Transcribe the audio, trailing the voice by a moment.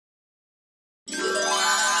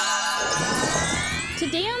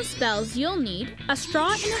Today on Spellz, you'll need a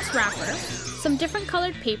straw in its wrapper, some different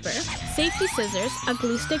colored paper, safety scissors, a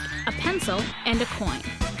glue stick, a pencil, and a coin.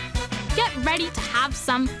 Get ready to have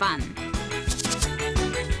some fun.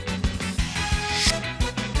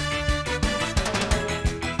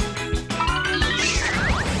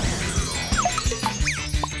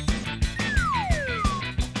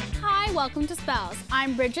 Hi, welcome to Spellz.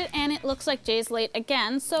 I'm Bridget, and it looks like Jay's late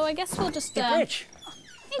again, so I guess we'll just... Hey, Rich.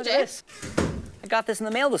 Hey, Look Jay. at this. I got this in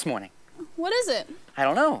the mail this morning. What is it? I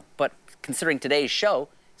don't know, but considering today's show,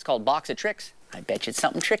 it's called Box of Tricks. I bet you it's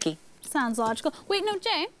something tricky. Sounds logical. Wait, no,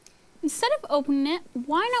 Jay. Instead of opening it,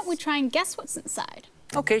 why not we try and guess what's inside?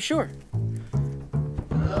 Okay, sure.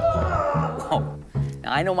 Oh,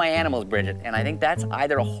 now I know my animals, Bridget, and I think that's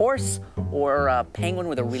either a horse or a penguin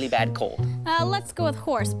with a really bad cold. Let's go with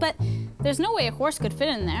horse, but there's no way a horse could fit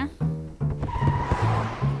in there.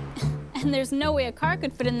 And there's no way a car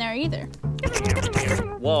could fit in there either.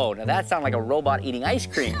 Whoa, now that sounds like a robot eating ice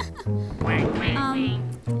cream.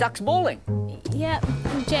 Ducks bowling. Yeah,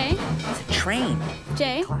 Jay. It's a train.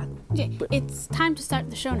 Jay, it's time to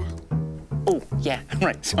start the show now. Oh, yeah,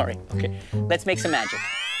 right, sorry. Okay, let's make some magic.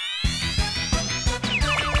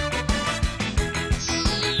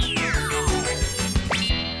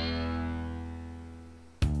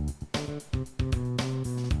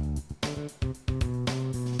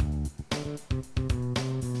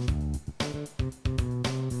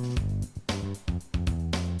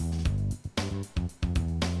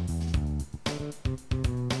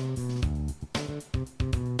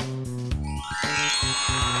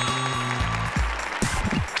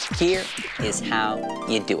 Here is how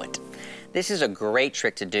you do it. This is a great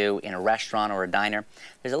trick to do in a restaurant or a diner.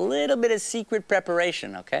 There's a little bit of secret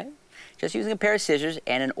preparation, okay? Just using a pair of scissors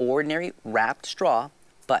and an ordinary wrapped straw,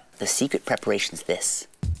 but the secret preparation's this.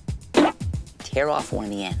 Tear off one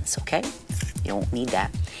of the ends, okay? You don't need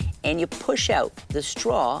that. And you push out the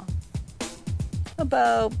straw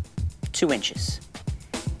about 2 inches.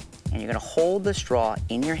 And you're gonna hold the straw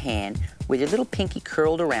in your hand with your little pinky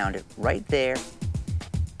curled around it, right there.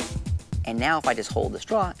 And now if I just hold the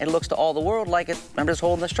straw, it looks to all the world like I'm just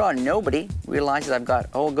holding the straw. Nobody realizes I've got,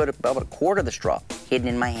 about a quarter of the straw hidden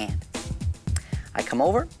in my hand. I come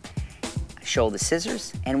over, I show the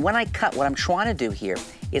scissors, and when I cut, what I'm trying to do here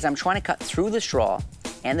is I'm trying to cut through the straw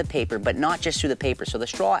and the paper, but not just through the paper. So the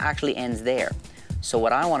straw actually ends there. So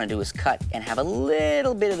what I want to do is cut and have a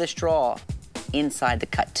little bit of the straw inside the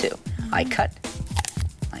cut too. I cut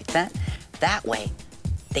like that. That way,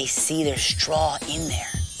 they see there's straw in there.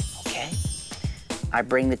 Okay? I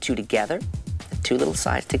bring the two together, the two little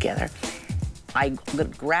sides together. I'm gonna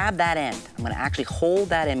grab that end. I'm gonna actually hold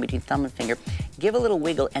that end between thumb and finger, give a little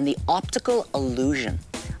wiggle, and the optical illusion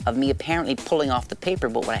of me apparently pulling off the paper,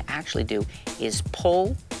 but what I actually do is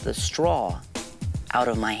pull the straw out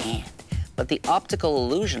of my hand. But the optical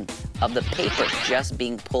illusion of the paper just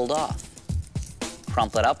being pulled off.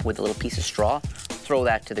 Crumple it up with a little piece of straw, throw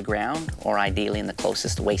that to the ground, or ideally in the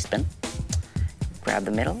closest waste bin. Grab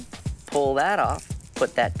the middle, pull that off,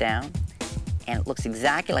 put that down, and it looks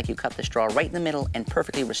exactly like you cut the straw right in the middle and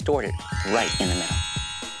perfectly restored it right in the middle.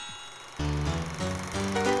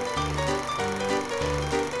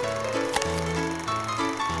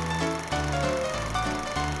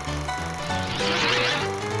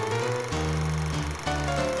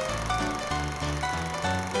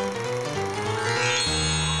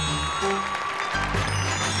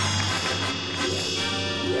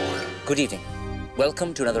 Good evening.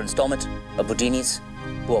 Welcome to another installment of Boudini's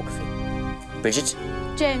Boography. Bridget?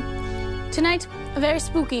 Jay, tonight, a very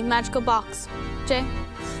spooky magical box. Jay?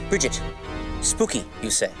 Bridget. Spooky,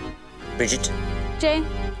 you say. Bridget? Jay?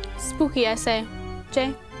 Spooky, I say.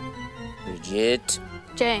 Jay? Bridget?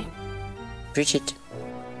 Jay? Bridget?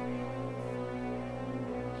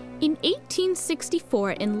 In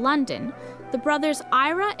 1864 in London, the brothers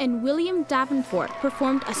Ira and William Davenport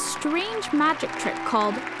performed a strange magic trick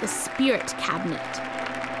called the Spirit Cabinet.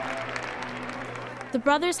 The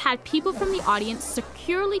brothers had people from the audience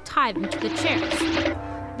securely tie them to the chairs.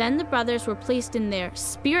 Then the brothers were placed in their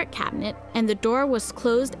Spirit Cabinet and the door was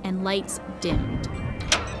closed and lights dimmed.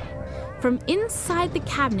 From inside the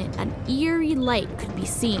cabinet, an eerie light could be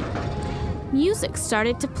seen. Music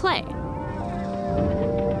started to play.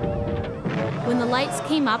 When the lights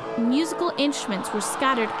came up, musical instruments were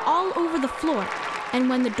scattered all over the floor, and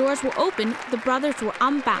when the doors were opened, the brothers were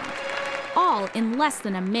unbound, all in less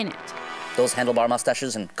than a minute. Those handlebar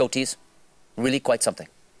mustaches and goatees, really quite something.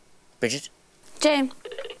 Bridget? Jay,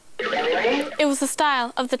 it was the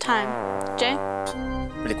style of the time. Jay?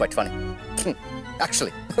 Really quite funny.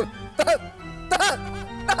 Actually.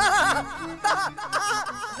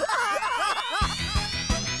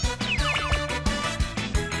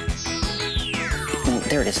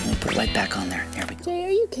 There it is. Let me put it right back on there. There we go. Jay,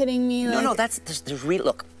 are you kidding me? No,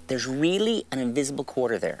 there's really an invisible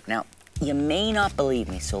quarter there. Now, you may not believe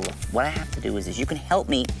me, so look, what I have to do is you can help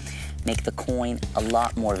me make the coin a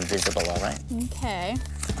lot more visible, all right? Okay.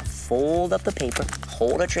 Fold up the paper,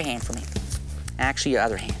 hold out your hand for me. Actually, your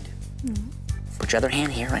other hand. Put your other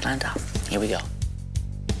hand here, right on top. Here we go.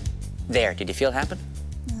 There, did you feel it happen?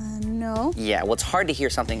 No. Yeah, well, it's hard to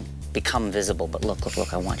hear something become visible, but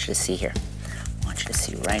look, I want you to see here. I want you to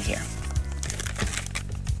see right here.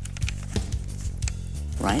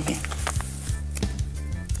 Right here.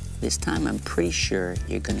 This time, I'm pretty sure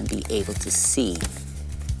you're gonna be able to see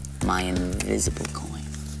my invisible coin.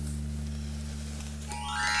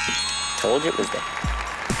 Told you it was there.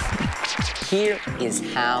 Here is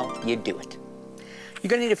how you do it. You're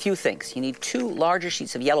gonna need a few things. You need 2 larger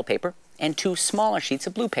sheets of yellow paper and 2 smaller sheets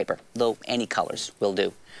of blue paper, though any colors will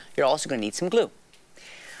do. You're also gonna need some glue.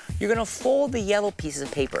 You're gonna fold the yellow pieces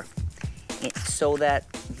of paper so that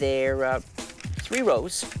they're 3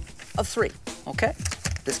 rows of 3, okay?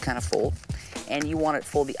 This kind of fold. And you want to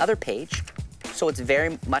fold the other page so it's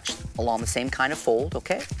very much along the same kind of fold,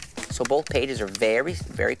 okay? So both pages are very,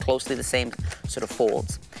 very closely the same sort of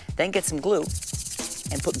folds. Then get some glue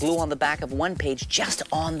and put glue on the back of one page just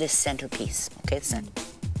on this center piece, okay, the center.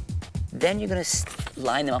 Then you're gonna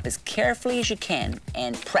line them up as carefully as you can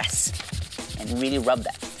and press and really rub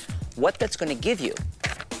that. What that's gonna give you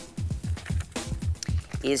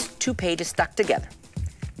is 2 pages stuck together.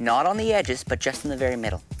 Not on the edges, but just in the very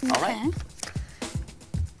middle, all right?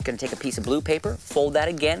 Gonna take a piece of blue paper, fold that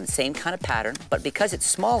again, same kind of pattern, but because it's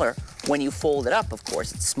smaller, when you fold it up, of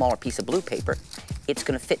course, it's a smaller piece of blue paper, it's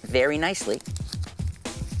gonna fit very nicely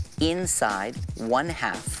inside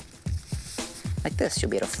 1/2, like this.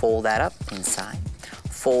 You'll be able to fold that up inside,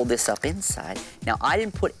 fold this up inside. Now, I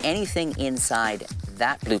didn't put anything inside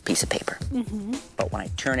that blue piece of paper, but when I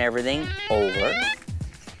turn everything over,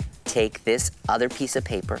 take this other piece of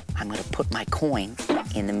paper, I'm gonna put my coin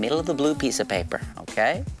in the middle of the blue piece of paper,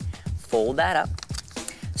 okay? Fold that up.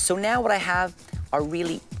 So now what I have are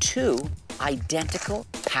really 2 identical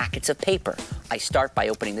packets of paper. I start by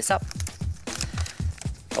opening this up.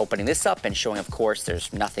 Opening this up and showing, of course,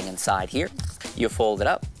 there's nothing inside here. You fold it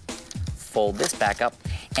up, fold this back up,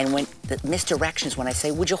 and when the misdirections, when I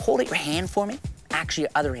say, would you hold out your hand for me? Actually,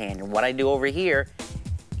 your other hand. And what I do over here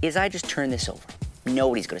is I just turn this over.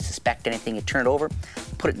 Nobody's gonna suspect anything. You turn it over,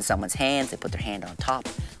 put it in someone's hands, they put their hand on top.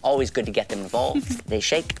 Always good to get them involved. They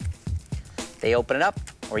shake, they open it up,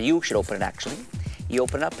 or you should open it actually. You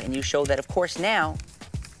open it up and you show that, of course, now,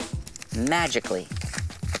 magically,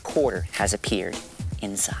 a quarter has appeared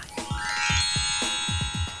inside.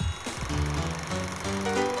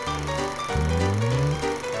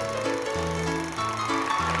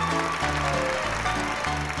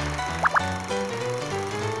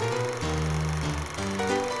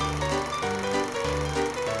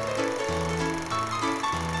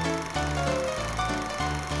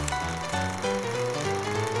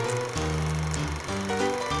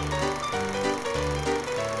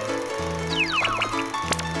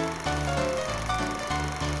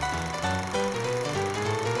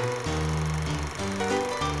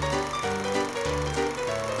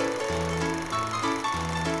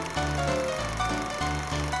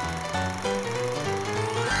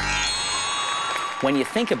 When you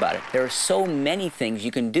think about it, there are so many things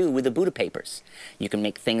you can do with the Buddha papers. You can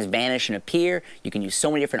make things vanish and appear. You can use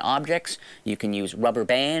so many different objects. You can use rubber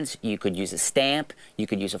bands. You could use a stamp. You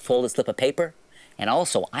could use a folded slip of paper. And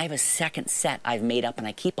also, I have a second set I've made up and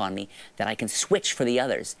I keep on me that I can switch for the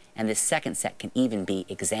others. And this second set can even be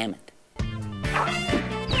examined.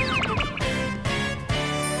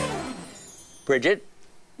 Bridget,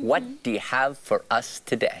 what do you have for us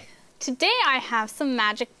today? Today I have some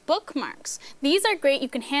magic bookmarks. These are great. You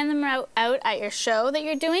can hand them out at your show that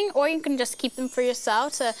you're doing, or you can just keep them for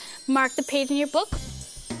yourself to mark the page in your book.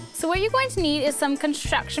 So what you're going to need is some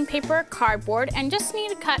construction paper or cardboard, and just need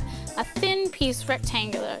to cut a thin piece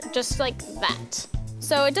rectangular, just like that.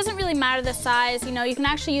 So it doesn't really matter the size. You know, you can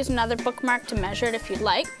actually use another bookmark to measure it if you'd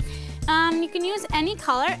like. You can use any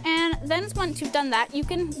color, and then once you've done that, you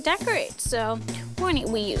can decorate. So why don't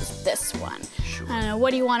we use this one? Sure. I don't know,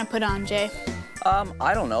 what do you want to put on, Jay?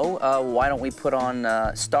 I don't know. Why don't we put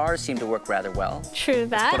on stars? Seem to work rather well. True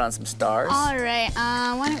that. Let's put on some stars. All right,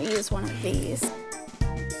 why don't we use one of these?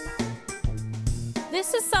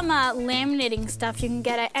 This is some laminating stuff you can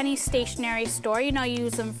get at any stationery store. You know, you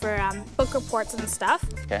use them for book reports and stuff.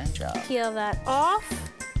 Okay, job. Peel that off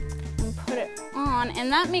and put it on,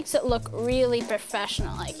 and that makes it look really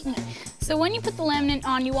professional-like. So when you put the laminate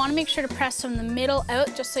on, you want to make sure to press from the middle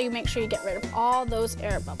out, just so you make sure you get rid of all those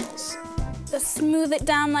air bubbles. Just smooth it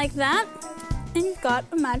down like that, and you've got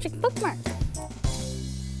a magic bookmark.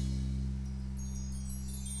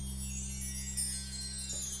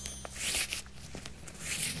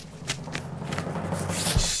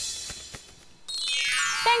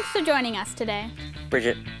 Thanks for joining us today.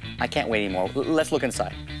 Bridget, I can't wait anymore. Let's look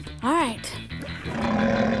inside. All right.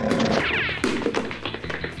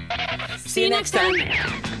 See you next time.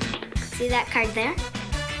 See that card there?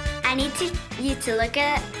 I need you to look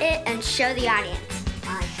at it and show the audience.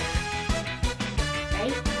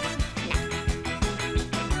 Ready? Now.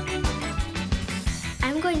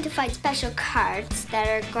 I'm going to find special cards that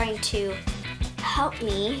are going to help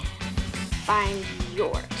me find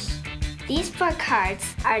yours. These 4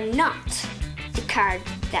 cards are not the card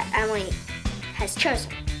that Emily has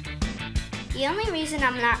chosen. The only reason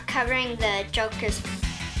I'm not covering this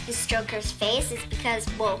Joker's face is because,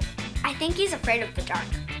 well, I think he's afraid of the dark.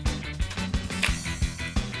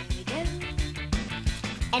 Here we go.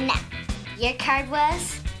 And now, your card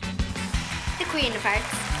was the Queen of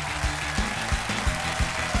Hearts.